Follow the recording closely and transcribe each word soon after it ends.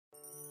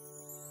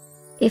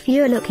If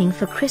you're looking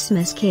for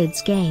Christmas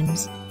kids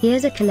games,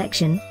 here's a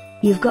collection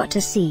you've got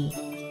to see.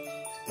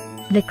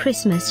 The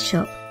Christmas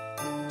Shop.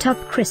 Top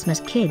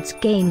Christmas kids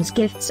games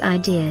gifts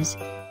ideas.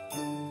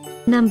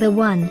 Number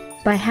 1,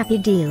 Buy Happy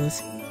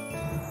Deals.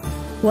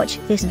 Watch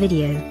this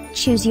video,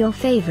 choose your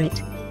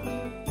favorite.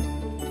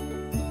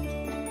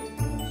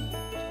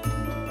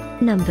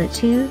 Number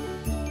 2.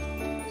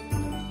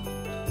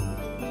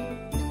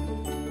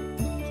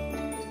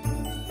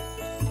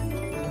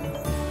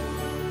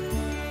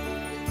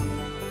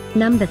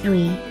 Number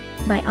 3,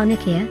 by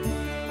Uniqhia.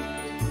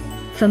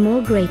 For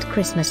more great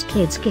Christmas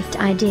kids gift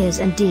ideas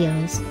and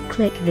deals,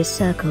 click this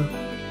circle.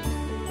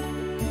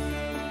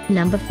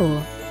 Number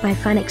 4, by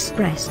Fun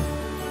Express.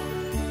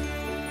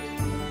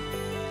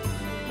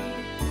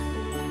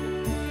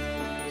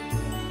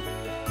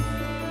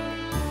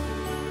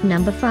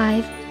 Number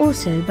 5,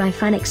 also by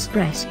Fun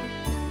Express.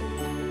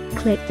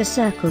 Click the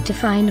circle to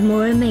find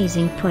more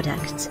amazing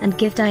products and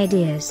gift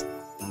ideas.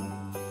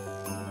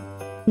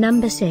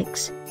 Number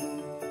 6.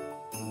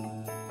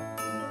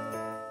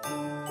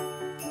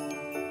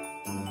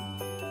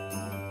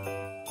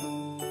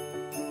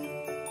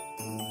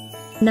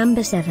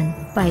 Number 7,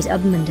 by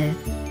Zobmondo.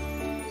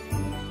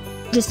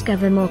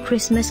 Discover more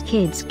Christmas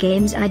kids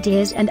games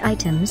ideas and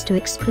items to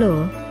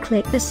explore,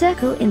 click the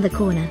circle in the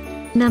corner.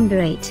 Number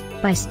 8,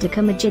 by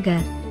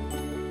Sticker-Majigger.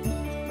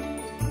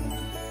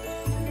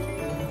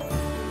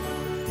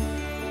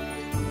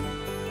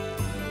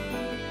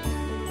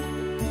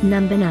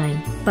 Number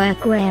 9, by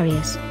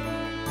Aquarius.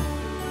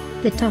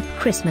 The top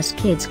Christmas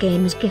kids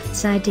games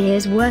gifts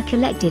ideas were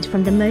collected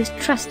from the most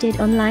trusted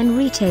online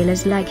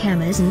retailers like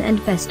Amazon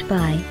and Best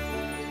Buy.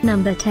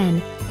 Number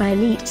 10, by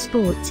Elite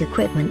Sports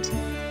Equipment.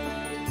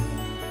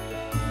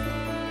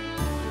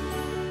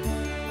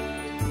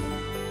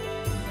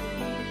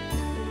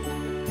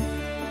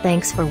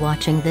 Thanks for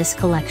watching this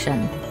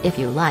collection. If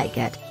you like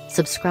it,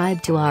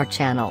 subscribe to our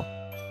channel.